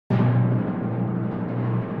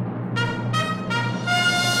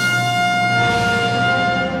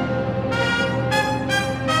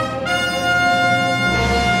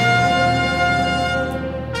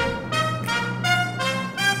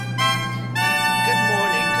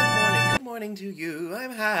morning to you.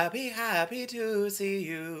 I'm happy, happy to see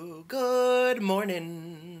you. Good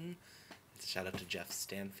morning. Shout out to Jeff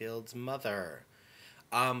Stanfield's mother.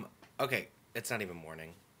 Okay, it's not even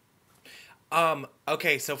morning.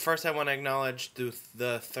 Okay, so first I want to acknowledge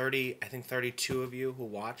the 32 of you who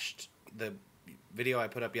watched the video I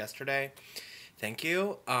put up yesterday. Thank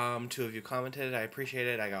you. 2 of you commented. I appreciate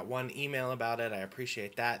it. I got 1 email about it. I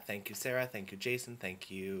appreciate that. Thank you, Sarah. Thank you, Jason.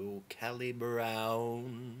 Thank you, Kelly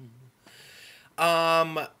Brown.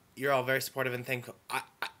 You're all very supportive and thankful.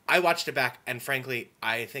 I watched it back, and frankly,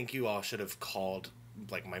 I think you all should have called,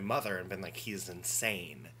 like, my mother and been like, he's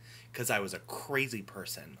insane. Because I was a crazy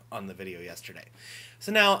person on the video yesterday.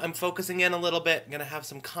 So now I'm focusing in a little bit. I'm going to have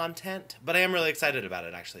some content. But I am really excited about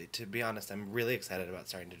it, actually. To be honest, I'm really excited about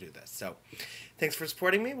starting to do this. So thanks for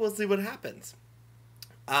supporting me. We'll see what happens.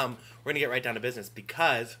 We're going to get right down to business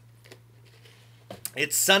because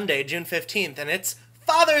it's Sunday, June 15th, and it's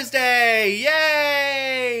Father's Day!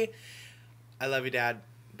 Yay! I love you, Dad,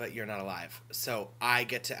 but you're not alive. So I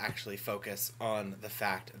get to actually focus on the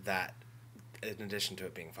fact that in addition to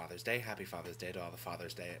it being Father's Day, happy Father's Day to all the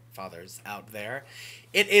fathers out there.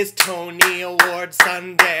 It is Tony Award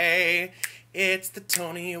Sunday. It's the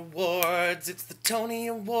Tony Awards. It's the Tony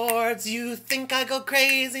Awards. You think I go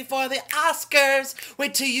crazy for the Oscars?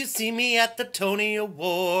 Wait till you see me at the Tony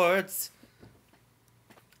Awards.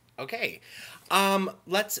 Okay.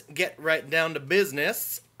 Let's get right down to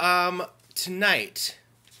business. Tonight,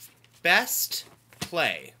 best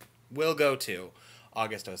play will go to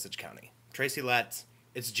August Osage County. Tracy Letts,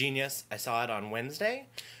 it's genius. I saw it on Wednesday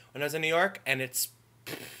when I was in New York, and it's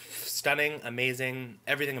stunning, amazing.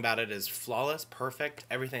 Everything about it is flawless, perfect.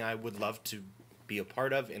 Everything I would love to be a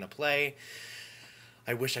part of in a play.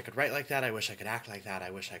 I wish I could write like that. I wish I could act like that.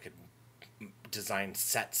 I wish I could design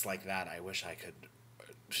sets like that. I wish I could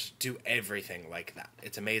do everything like that.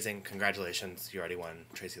 It's amazing. Congratulations. You already won.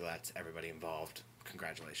 Tracy Letts, everybody involved.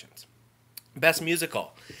 Congratulations. Best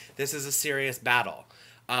musical. This is a serious battle.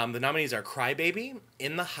 The nominees are Crybaby,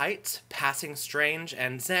 In the Heights, Passing Strange,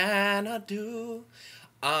 and Xanadu.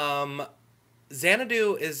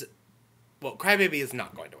 Xanadu is... Well, Crybaby is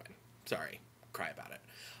not going to win. Sorry. Cry about it.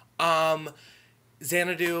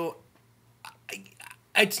 Xanadu...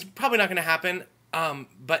 It's probably not going to happen,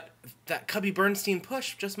 but that Cubby Bernstein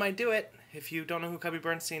push just might do it. If you don't know who Cubby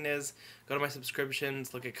Bernstein is, go to my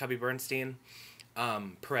subscriptions, look at Cubby Bernstein.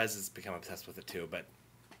 Perez has become obsessed with it too, but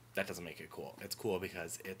that doesn't make it cool. It's cool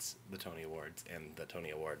because it's the Tony Awards, and the Tony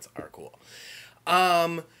Awards are cool.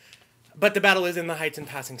 But the battle is In the Heights and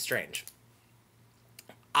Passing Strange.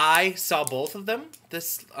 I saw both of them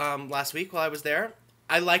this last week while I was there.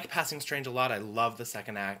 I like Passing Strange a lot. I love the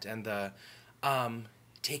second act, and the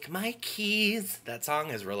Take My Keys, that song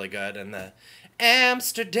is really good, and the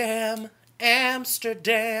Amsterdam,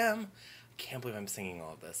 Amsterdam. I can't believe I'm singing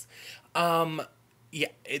all of this. Yeah,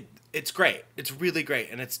 it's great. It's really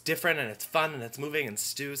great, and it's different, and it's fun, and it's moving, and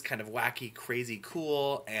Stu's kind of wacky, crazy,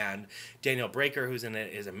 cool, and Daniel Breaker, who's in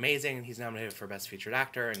it, is amazing, and he's nominated for Best Featured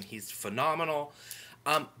Actor, and he's phenomenal.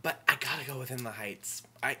 But I gotta go with In the Heights.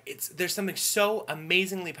 There's something so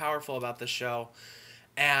amazingly powerful about this show,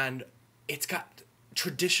 and it's got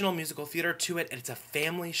traditional musical theater to it, and it's a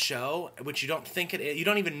family show, which you don't think it is. You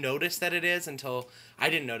don't even notice that it is until... I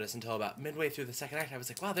didn't notice until about midway through the second act. I was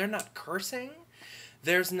like, wow, they're not cursing?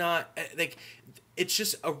 There's not, like, it's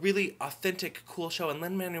just a really authentic, cool show. And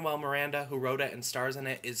Lin-Manuel Miranda, who wrote it and stars in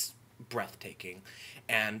it, is breathtaking.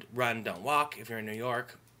 And run, don't walk. If you're in New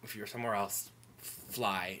York, if you're somewhere else,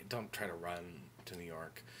 fly. Don't try to run to New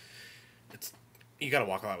York. You gotta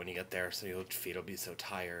walk a lot when you get there, so your feet will be so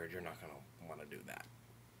tired. You're not gonna want to do that.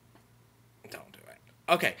 Don't do it.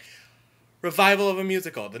 Okay. Revival of a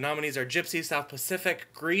musical. The nominees are Gypsy, South Pacific,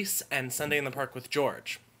 Grease, and Sunday in the Park with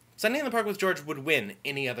George. Sunday in the Park with George would win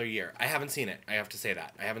any other year. I haven't seen it. I have to say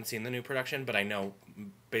that. I haven't seen the new production, but I know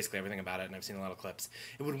basically everything about it, and I've seen a lot of clips.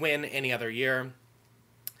 It would win any other year.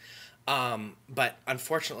 But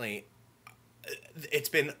unfortunately, it's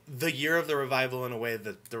been the year of the revival in a way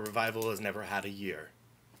that the revival has never had a year.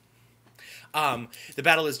 The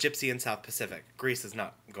battle is Gypsy and South Pacific. Grease is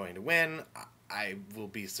not going to win. I will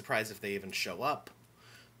be surprised if they even show up.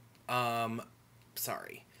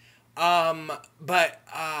 Sorry. No,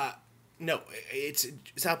 it's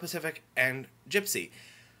South Pacific and Gypsy.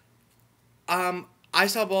 I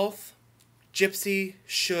saw both. Gypsy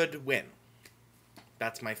should win.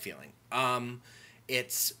 That's my feeling.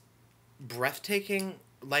 It's breathtaking,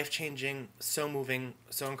 life-changing, so moving,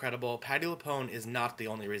 so incredible. Patti LuPone is not the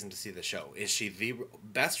only reason to see the show. Is she the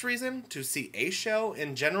best reason to see a show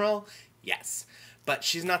in general? Yes. But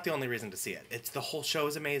she's not the only reason to see it. It's the whole show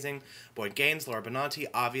is amazing. Boyd Gaines, Laura Benanti,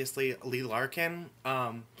 obviously Lee Larkin,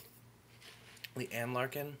 Lee Ann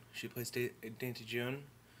Larkin. She plays Dainty June.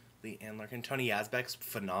 Lee Ann Larkin. Tony Yazbek's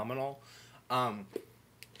phenomenal.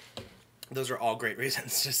 Those are all great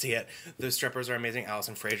reasons to see it. The strippers are amazing.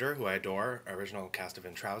 Allison Fraser, who I adore, original cast of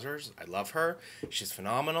In Trousers. I love her. She's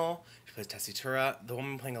phenomenal. She plays Tessitura. The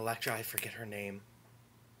woman playing Elektra, I forget her name.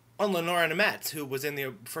 Oh, Lenora Nemetz, who was in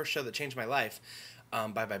the first show that changed my life, Bye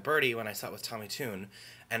Bye Birdie, when I saw it with Tommy Tune.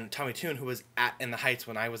 And Tommy Tune, who was at In the Heights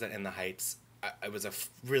when I was at In the Heights. It was a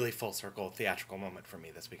really full circle theatrical moment for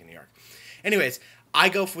me this week in New York. Anyways, I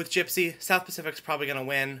go with Gypsy. South Pacific's probably going to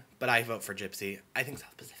win, but I vote for Gypsy. I think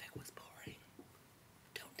South Pacific was boring.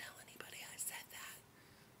 Don't tell anybody I said that,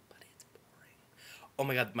 but it's boring. Oh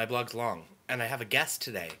my god, my blog's long, and I have a guest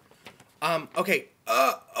today. Okay.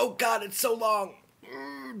 Oh god, it's so long.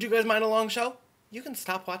 Do you guys mind a long show? You can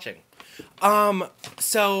stop watching.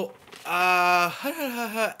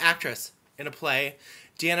 Actress in a play,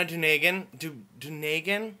 Deanna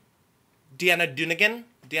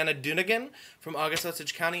Dunigan from August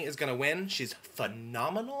Osage County is going to win. She's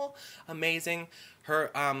phenomenal, amazing.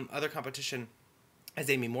 Her other competition is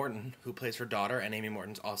Amy Morton, who plays her daughter, and Amy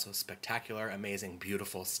Morton's also spectacular, amazing,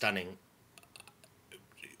 beautiful, stunning.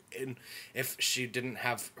 And if she didn't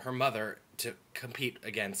have her mother to compete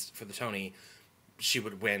against for the Tony, she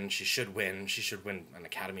would win. She should win. She should win an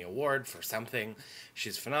Academy Award for something.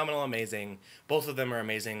 She's phenomenal, amazing. Both of them are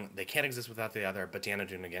amazing. They can't exist without the other, but Deanna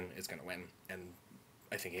Dunigan is going to win, and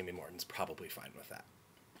I think Amy Morton's probably fine with that.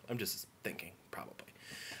 I'm just thinking, probably.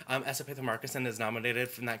 Esapatha Markison is nominated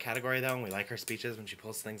from that category, though, and we like her speeches when she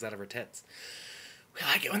pulls things out of her tits. We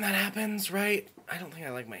like it when that happens, right? I don't think I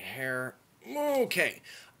like my hair. Okay.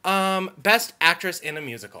 Best Actress in a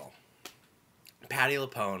Musical. Patti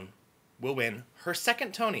LuPone will win her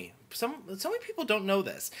second Tony. So many people don't know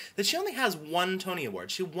this, that she only has one Tony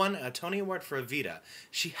Award. She won a Tony Award for Evita.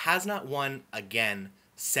 She has not won again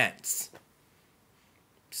since.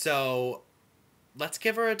 So let's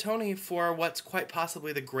give her a Tony for what's quite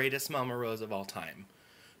possibly the greatest Mama Rose of all time.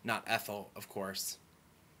 Not Ethel, of course.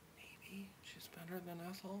 Maybe she's better than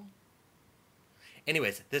Ethel.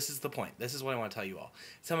 Anyways, this is the point. This is what I want to tell you all.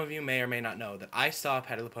 Some of you may or may not know that I saw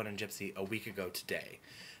Patti LuPone and Gypsy a week ago today.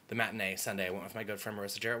 The matinee, Sunday, I went with my good friend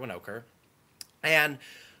Marissa Jarrett Winokur. And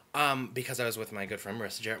because I was with my good friend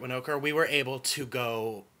Marissa Jarrett Winokur, we were able to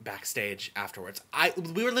go backstage afterwards.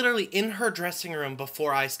 We were literally in her dressing room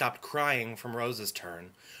before I stopped crying from Rose's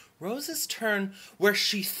turn. Rose's turn, where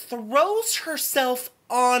she throws herself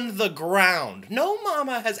on the ground. No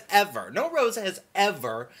Rose has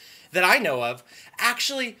ever, that I know of,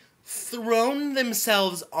 actually thrown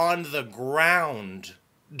themselves on the ground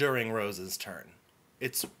during Rose's turn.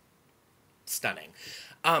 It's stunning.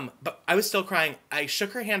 But I was still crying. I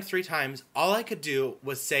shook her hand 3 times. All I could do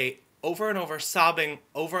was say over and over, sobbing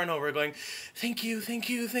over and over, going, thank you, thank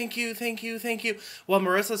you, thank you, thank you, thank you. While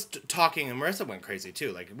Marissa's talking, and Marissa went crazy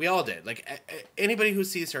too. Like, we all did. Like, anybody who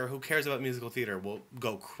sees her, who cares about musical theater, will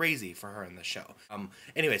go crazy for her in the show.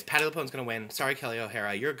 Anyways, Patti LuPone's going to win. Sorry, Kelly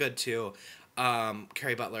O'Hara. You're good too.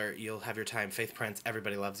 Carrie Butler, you'll have your time. Faith Prince,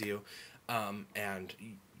 everybody loves you. And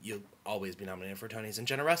you'll always be nominated for Tonys. And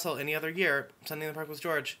Jenna Russell, any other year, Sunday in the Park with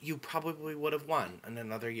George, you probably would have won in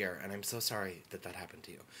another year. And I'm so sorry that happened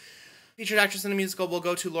to you. Featured actress in a musical will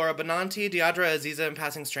go to Laura Benanti. Deidre Aziza in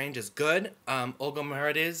Passing Strange is good. Olga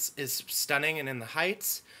Merediz is stunning and in the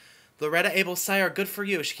Heights. Loretta Abel Sire, good for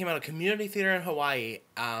you. She came out of community theater in Hawaii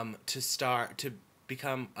to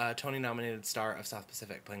become a Tony-nominated star of South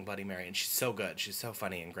Pacific, playing Bloody Mary. And she's so good. She's so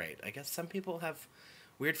funny and great. I guess some people have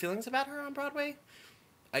weird feelings about her on Broadway.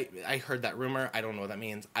 I heard that rumor. I don't know what that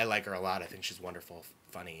means. I like her a lot. I think she's wonderful,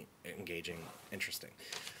 funny, engaging, interesting.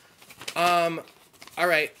 All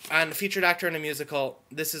right, on featured actor in a musical,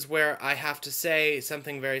 this is where I have to say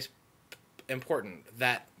something very important.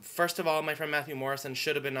 That, first of all, my friend Matthew Morrison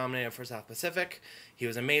should have been nominated for South Pacific. He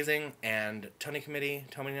was amazing, and Tony Committee,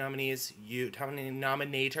 Tony nominees, Tony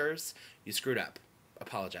nominators, you screwed up.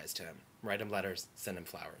 Apologize to him. Write him letters, send him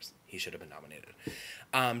flowers. He should have been nominated.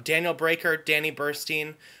 Daniel Breaker, Danny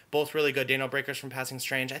Burstein, both really good. Daniel Breaker's from Passing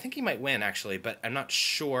Strange. I think he might win, actually, but I'm not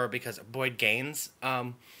sure because Boyd Gaines,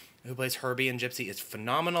 who plays Herbie and Gypsy, is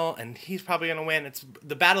phenomenal, and he's probably going to win.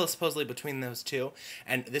 The battle is supposedly between those two,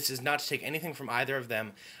 and this is not to take anything from either of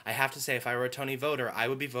them. I have to say, if I were a Tony voter, I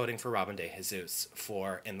would be voting for Robin De Jesus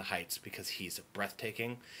for In the Heights, because he's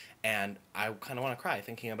breathtaking, and I kind of want to cry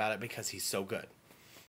thinking about it because he's so good.